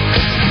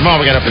 Tomorrow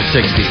we got up to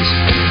 60s.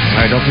 All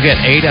right, don't forget,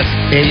 8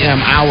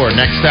 a.m. hour,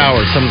 next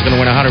hour, someone's going to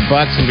win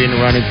 $100 and be in the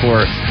running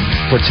for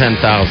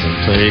 10,000.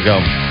 So there you go.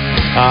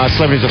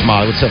 Celebrities with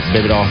Molly. What's up,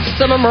 baby doll?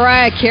 Some of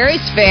Mariah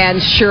Carey's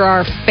fans sure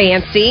are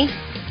fancy.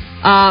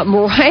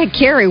 Mariah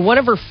Carey, one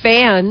of her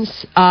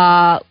fans,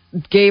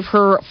 gave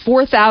her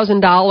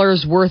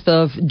 $4,000 worth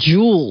of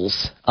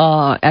jewels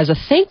as a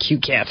thank you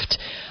gift.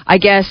 I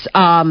guess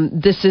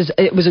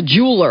it was a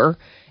jeweler,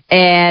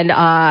 and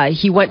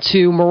he went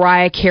to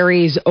Mariah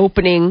Carey's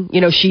opening.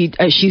 You know,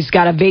 she's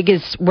got a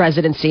Vegas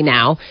residency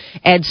now,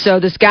 and so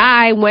this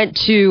guy went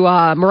to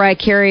Mariah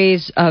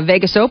Carey's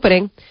Vegas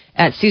opening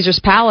at Caesar's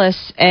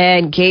Palace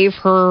and gave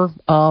her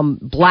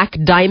black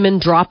diamond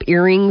drop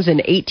earrings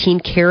and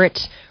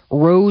 18-karat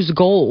rose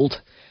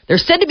gold. They're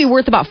said to be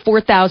worth about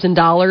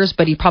 $4,000,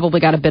 but he probably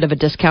got a bit of a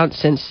discount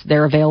since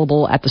they're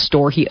available at the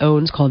store he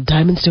owns called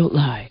Diamonds Don't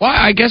Lie. Well,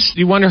 I guess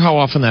you wonder how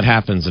often that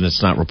happens and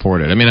it's not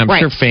reported. I mean, I'm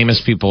sure famous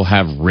people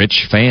have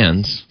rich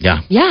fans.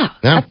 Yeah.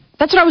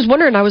 That's what I was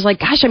wondering. I was like,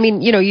 gosh, I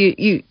mean, you know,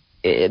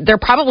 there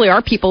probably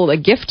are people that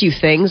gift you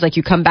things, like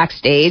you come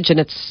backstage and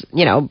it's,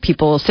 you know,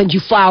 people send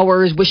you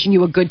flowers, wishing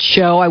you a good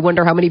show. I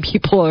wonder how many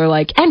people are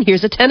like, and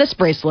here's a tennis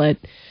bracelet.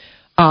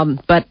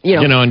 But,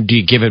 you know, and do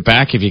you give it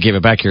back? If you give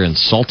it back, you're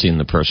insulting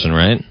the person,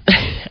 right?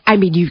 I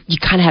mean, you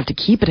kind of have to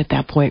keep it at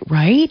that point,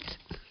 right?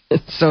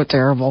 It's so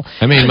terrible.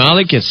 I mean,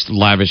 Molly gets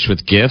lavish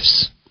with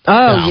gifts.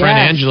 Oh, yeah. Friend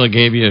Angela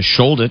gave you a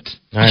shoulder.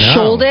 I know.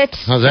 Shoulder?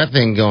 How's that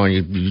thing going?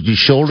 You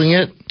shouldering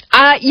it?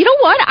 You know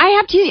what? I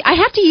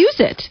have to use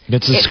it.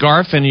 It's a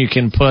scarf, and you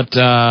can put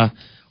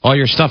all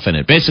your stuff in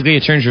it. Basically,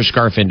 it turns your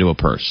scarf into a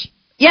purse.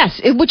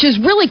 Yes, which is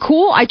really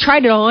cool. I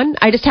tried it on.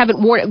 I just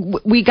haven't worn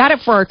it. We got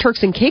it for our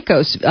Turks and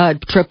Caicos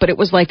trip, but it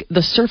was like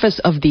the surface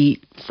of the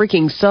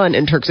freaking sun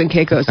in Turks and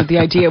Caicos. The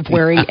idea of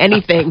wearing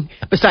anything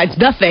besides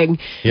nothing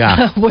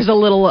was a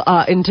little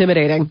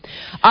intimidating.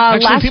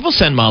 Actually, people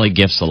send Molly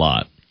gifts a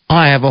lot. Oh,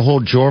 I have a whole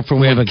drawer from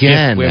we have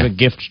again. We have a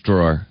gift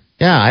drawer.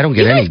 Yeah, I don't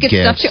get any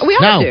gifts. gifts. We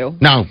all do.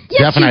 No, yes,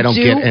 Jeff and I don't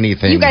get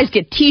anything. You guys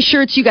get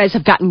T-shirts. You guys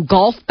have gotten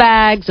golf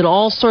bags and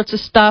all sorts of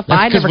stuff.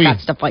 I never got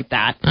stuff like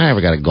that. I never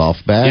got a golf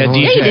bag. Yeah,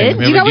 DJ, you did.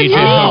 You got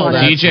one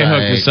DJ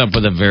hooked us up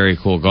with a very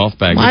cool golf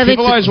bag.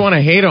 People always want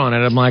to hate on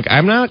it. I'm like,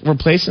 I'm not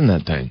replacing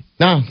that thing.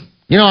 No.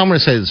 You know, I'm going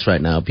to say this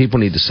right now. People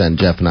need to send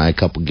Jeff and I a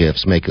couple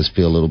gifts, make us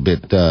feel a little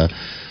bit... a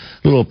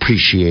little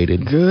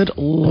appreciated. Good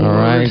Lord. All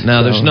right.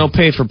 Now, there's no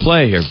pay for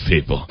play here,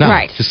 people. No,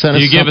 right. Just send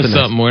us you give us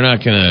something, we're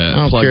not going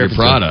to plug your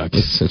product.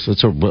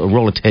 It's a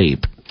roll of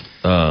tape.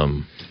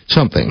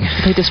 Something.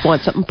 They just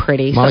want something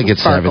pretty. Molly gets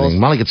sparkles. everything.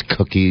 Molly gets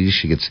cookies.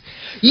 She gets.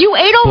 You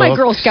ate all my books.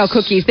 Girl Scout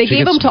cookies. They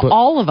gave them to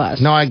all of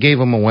us. No, I gave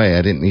them away.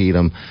 I didn't eat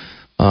them.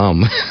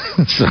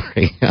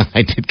 Sorry,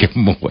 I did give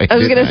them away. I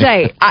was going to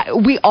say,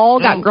 we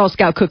all got Girl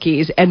Scout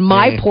cookies, and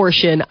my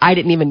portion I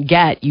didn't even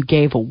get. You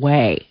gave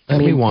away. I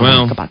mean,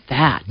 think about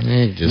that.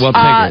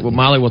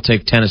 Molly will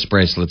take tennis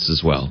bracelets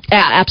as well.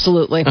 Yeah,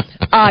 absolutely.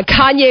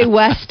 Kanye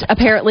West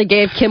apparently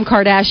gave Kim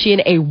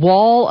Kardashian a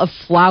wall of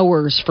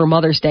flowers for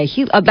Mother's Day.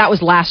 That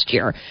was last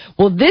year.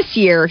 Well, this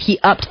year he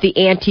upped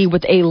the ante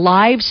with a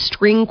live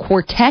string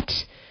quartet.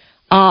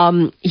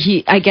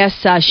 I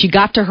guess she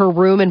got to her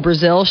room in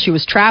Brazil. She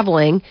was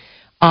traveling.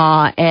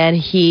 And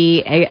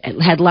he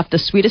had left the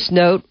sweetest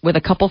note with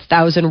a couple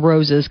thousand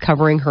roses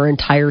covering her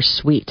entire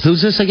suite.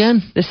 Who's this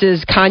again? This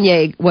is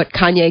Kanye, what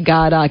Kanye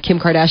got Kim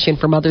Kardashian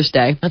for Mother's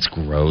Day. That's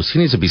gross. He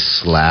needs to be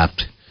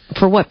slapped.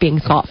 For what, being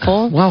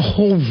thoughtful? Well, a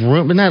whole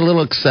room, isn't that a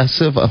little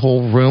excessive? A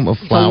whole room of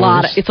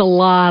flowers? It's a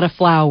lot of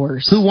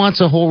flowers. Who wants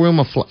a whole room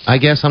of flowers? I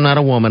guess I'm not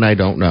a woman, I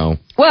don't know.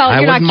 Well,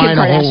 you're I not wouldn't Kim mind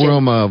a whole Kardashian.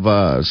 room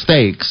of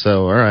steak,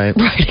 so all right.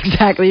 Right,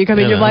 exactly. You come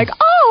in, you're like,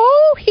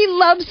 oh, he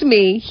loves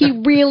me. He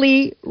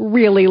really,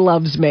 really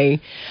loves me.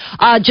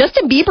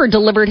 Justin Bieber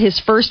delivered his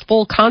first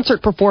full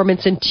concert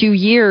performance in 2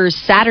 years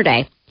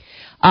Saturday.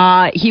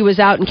 He was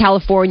out in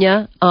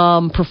California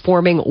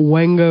performing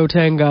Wango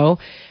Tango.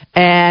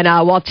 And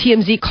while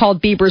TMZ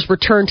called Bieber's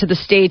return to the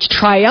stage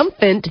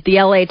triumphant,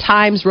 the LA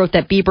Times wrote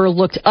that Bieber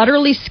looked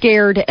utterly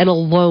scared and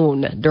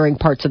alone during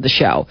parts of the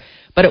show.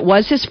 But it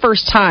was his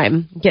first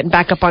time getting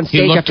back up on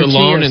stage after 2 years. He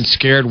looked alone and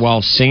scared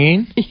while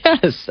singing?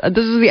 Yes.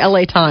 This is the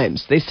LA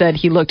Times. They said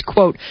he looked,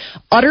 quote,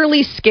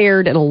 utterly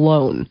scared and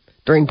alone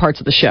during parts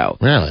of the show.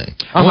 Really?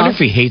 I wonder if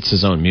he hates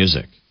his own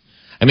music.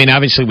 I mean,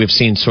 obviously, we've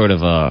seen sort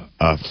of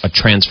a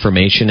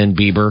transformation in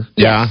Bieber.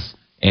 Yeah.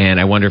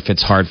 And I wonder if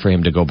it's hard for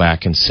him to go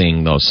back and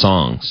sing those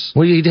songs.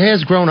 Well, he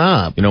has grown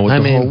up. You know,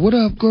 with the whole, what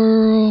up,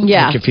 girl?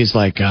 Yeah. Like if he's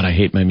like, God, I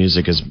hate my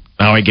music.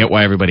 Now I get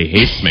why everybody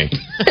hates me.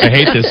 I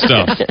hate this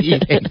stuff. He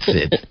hates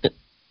it.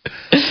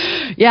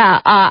 Yeah,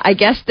 I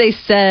guess they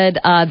said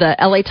the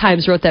LA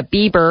Times wrote that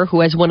Bieber, who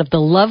has one of the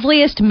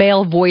loveliest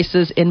male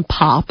voices in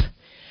pop,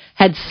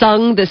 had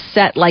sung the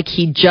set like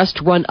he'd just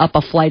run up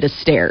a flight of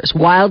stairs,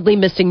 wildly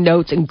missing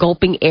notes and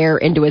gulping air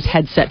into his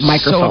headset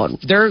microphone.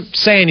 So they're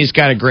saying he's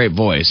got a great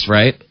voice,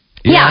 right?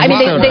 Yeah, I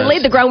mean, they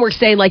laid the groundwork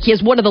saying, like, he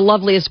has one of the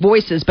loveliest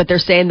voices, but they're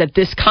saying that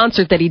this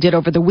concert that he did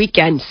over the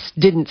weekend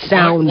didn't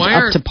sound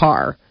up to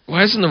par.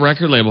 Why doesn't the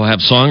record label have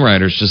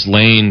songwriters just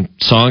laying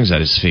songs at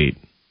his feet,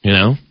 you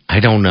know? I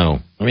don't know.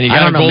 I mean, you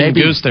got a golden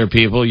goose there,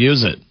 people.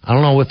 Use it. I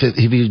don't know if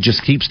he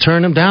just keeps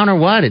turning them down or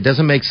what. It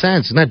doesn't make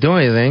sense. He's not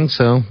doing anything.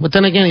 So, but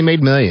then again, he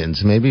made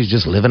millions. Maybe he's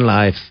just living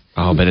life.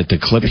 Oh, but at the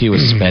clip he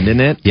was spending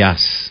it?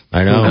 Yes,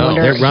 I know. I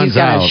wonder It runs he's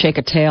got out. to shake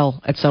a tail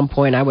at some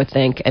point, I would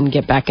think, and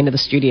get back into the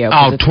studio.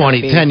 Oh,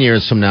 10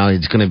 years from now,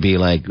 it's going to be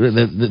like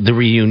the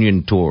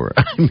reunion tour.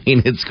 I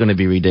mean, it's going to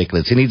be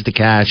ridiculous. He needs the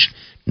cash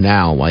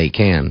now while he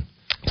can.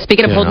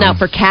 Speaking of holding out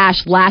for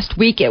cash, last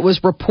week it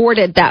was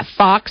reported that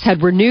Fox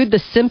had renewed The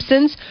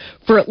Simpsons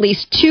for at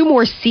least 2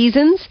 more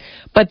seasons,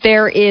 but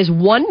there is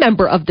one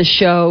member of the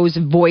show's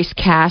voice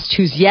cast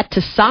who's yet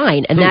to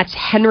sign, and that's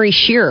Henry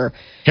Shearer.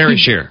 Harry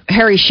Shearer.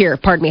 Harry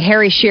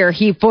Shearer.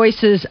 He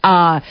voices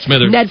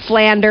Ned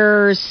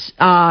Flanders,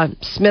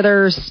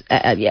 Smithers,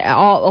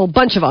 a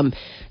bunch of them.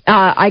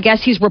 I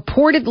guess he's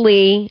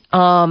reportedly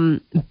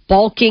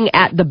bulking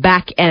at the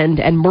back end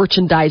and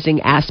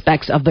merchandising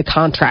aspects of the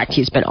contract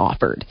he's been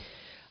offered.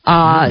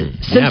 Yeah,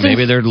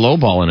 maybe they're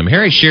lowballing him.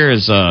 Harry Shearer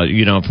is,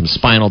 from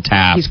Spinal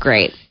Tap. He's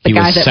great. He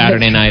was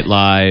Saturday Night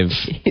Live.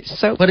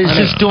 But he's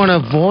just doing a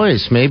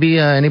voice. Maybe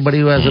anybody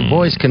who has a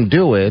voice can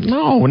do it.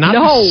 No, not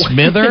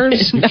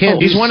Smithers. No.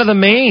 He's one of the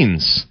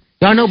mains.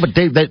 I know, but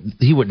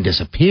he wouldn't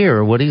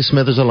disappear, would he?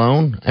 Smithers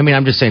alone? I mean,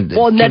 I'm just saying.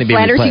 Well, Ned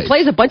Flanders, he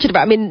plays a bunch of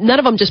different. I mean, none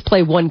of them just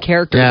play one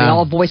character. Yeah. They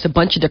all voice a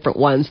bunch of different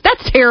ones.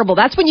 That's terrible.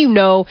 That's when you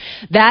know.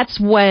 That's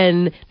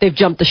when they've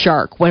jumped the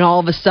shark. When all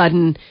of a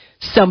sudden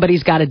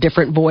somebody's got a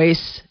different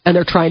voice and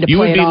they're trying to play it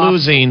off. You would be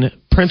losing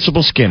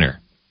Principal Skinner.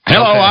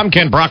 Hello, I'm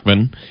Ken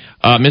Brockman.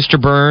 Mr.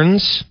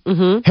 Burns.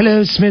 Mm-hmm.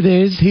 Hello,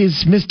 Smithers.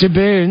 He's Mr.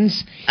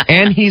 Burns.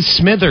 And he's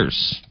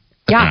Smithers.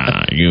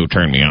 Yeah. You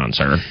turned me on,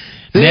 sir.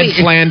 Ned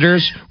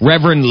Flanders,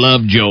 Reverend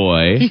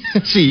Lovejoy,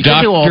 See, you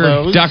can do all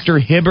those. Dr.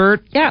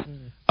 Hibbert, Yeah.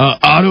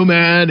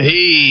 Automan,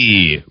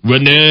 hey,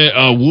 Renee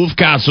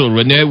Wolfcastle.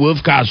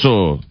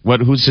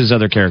 Who's his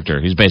other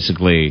character? He's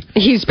basically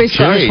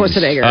Arnold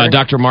Schwarzenegger.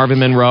 Dr. Marvin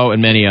Monroe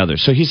and many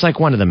others. So he's like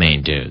one of the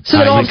main dudes. So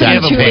then all of a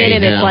sudden you tune in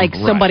and yeah. it's like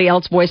somebody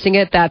else voicing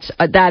it.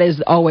 That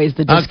is always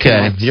the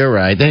disconnect. Okay, you're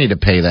right. They need to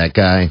pay that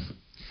guy.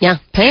 Yeah,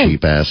 pay him.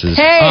 Cheap asses.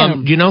 Pay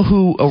him. You know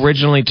who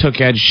originally took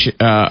Harry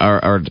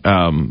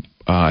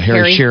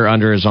Shearer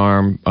under his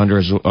arm, under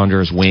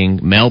his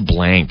wing? Mel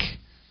Blanc.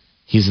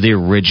 He's the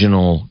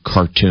original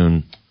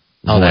cartoon.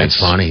 Oh, voice. that's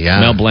funny. Yeah,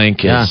 Mel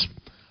Blanc is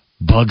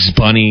Bugs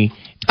Bunny,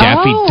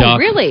 Daffy Duck,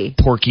 really?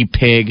 Porky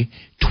Pig,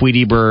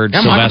 Tweety Bird,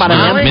 Yeah, Sylvester. about an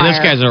I mean, this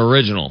empire. guy's an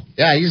original.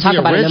 Yeah, he's Talk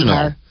the about an original.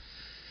 empire.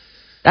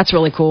 That's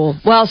really cool.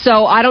 Well,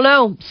 so I don't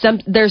know.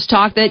 There's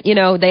talk that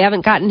they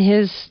haven't gotten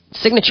his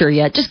signature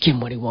yet. Just give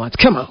him what he wants.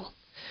 Come on.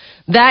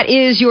 That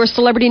is your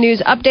celebrity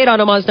news update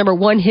on Omaha's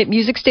 #1 hit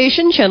music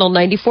station, Channel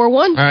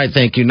 94.1. All right,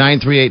 thank you.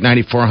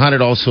 938-9400.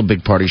 Also,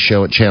 Big Party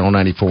Show at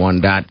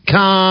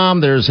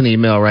channel941.com. There's an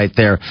email right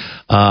there.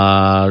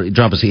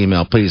 Drop us an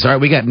email, please. All right,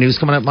 we got news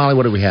coming up, Molly.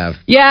 What do we have?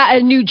 Yeah,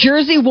 a New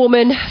Jersey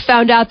woman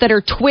found out that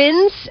her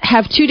twins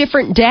have 2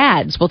 different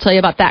dads. We'll tell you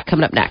about that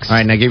coming up next. All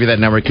right, and I gave you that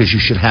number because you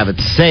should have it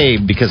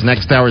saved, because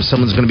next hour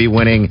someone's going to be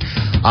winning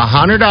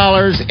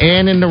 $100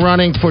 and in the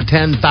running for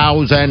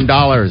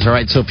 $10,000. All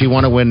right, so if you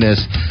want to win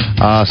this,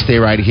 Stay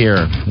right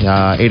here.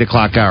 8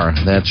 o'clock hour.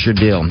 That's your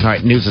deal. All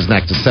right, news is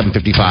next at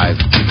 7:55.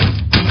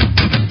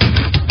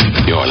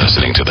 You're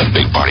listening to The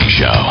Big Party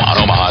Show on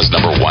Omaha's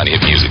 #1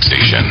 hit music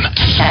station.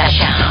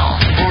 Channel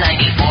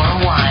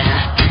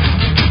 94.1.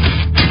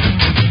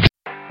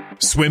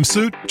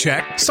 Swimsuit?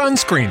 Check.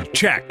 Sunscreen?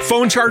 Check.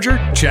 Phone charger?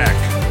 Check.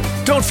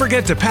 Don't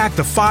forget to pack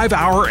the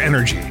 5-Hour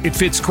Energy. It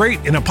fits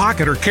great in a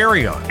pocket or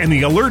carry-on, and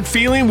the alert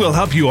feeling will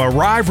help you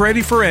arrive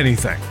ready for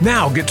anything.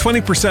 Now get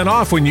 20%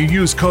 off when you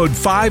use code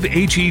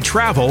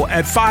 5HETRAVEL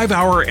at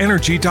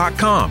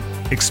 5hourenergy.com.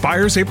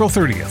 Expires April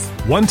 30th.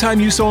 One-time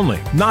use only.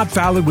 Not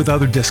valid with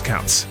other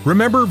discounts.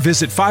 Remember,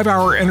 visit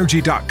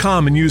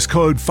 5hourenergy.com and use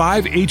code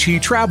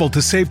 5HETRAVEL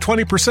to save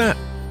 20%.